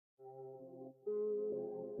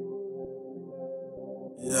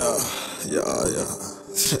Yeah.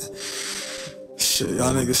 Shit,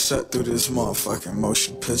 y'all niggas sat through this motherfucking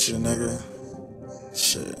motion picture, nigga.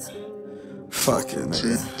 Shit. Fuck it,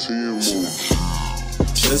 nigga.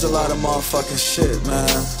 Shit, there's a lot of motherfucking shit, man.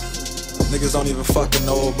 Niggas don't even fucking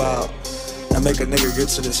know about. That make a nigga get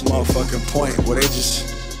to this motherfucking point where they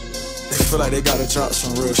feel like they gotta drop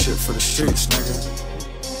some real shit for the streets, nigga.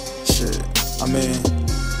 Shit, I mean,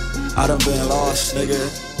 I done been lost, nigga,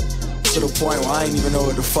 to the point where I ain't even know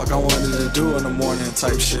what the fuck I wanted to do in the morning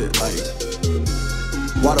type shit. Like,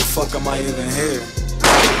 why the fuck am I even here?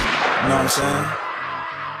 You know what I'm saying?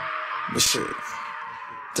 But shit,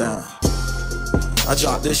 damn. I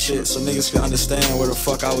dropped this shit so niggas can understand where the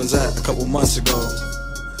fuck I was at a couple months ago,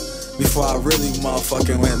 before I really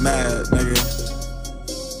motherfucking went mad, nigga.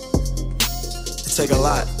 It take a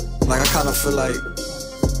lot. Like, I kinda feel like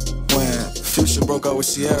when Future broke up with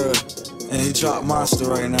Sierra and he dropped Monster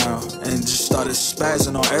right now and just started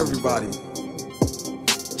spazzing on everybody.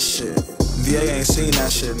 Shit, VA ain't seen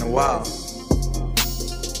that shit in a while.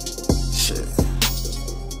 Shit.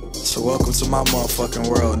 So welcome to my motherfucking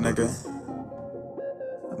world, nigga.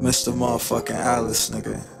 Mr. motherfucking Alice,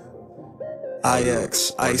 nigga.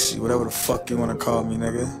 IX, Icy, whatever the fuck you wanna call me,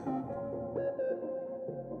 nigga.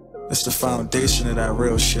 It's the foundation of that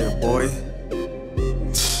real shit, boy.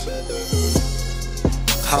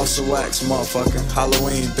 House of Wax, motherfucker.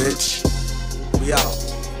 Halloween, bitch. We out.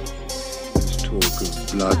 This talk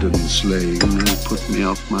of blood and slaying put me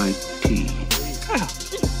off my tea. Well,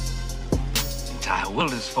 the entire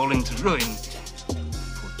world is falling to ruin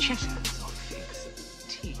for chestnuts on figs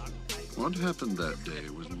tea. What happened that day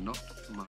was not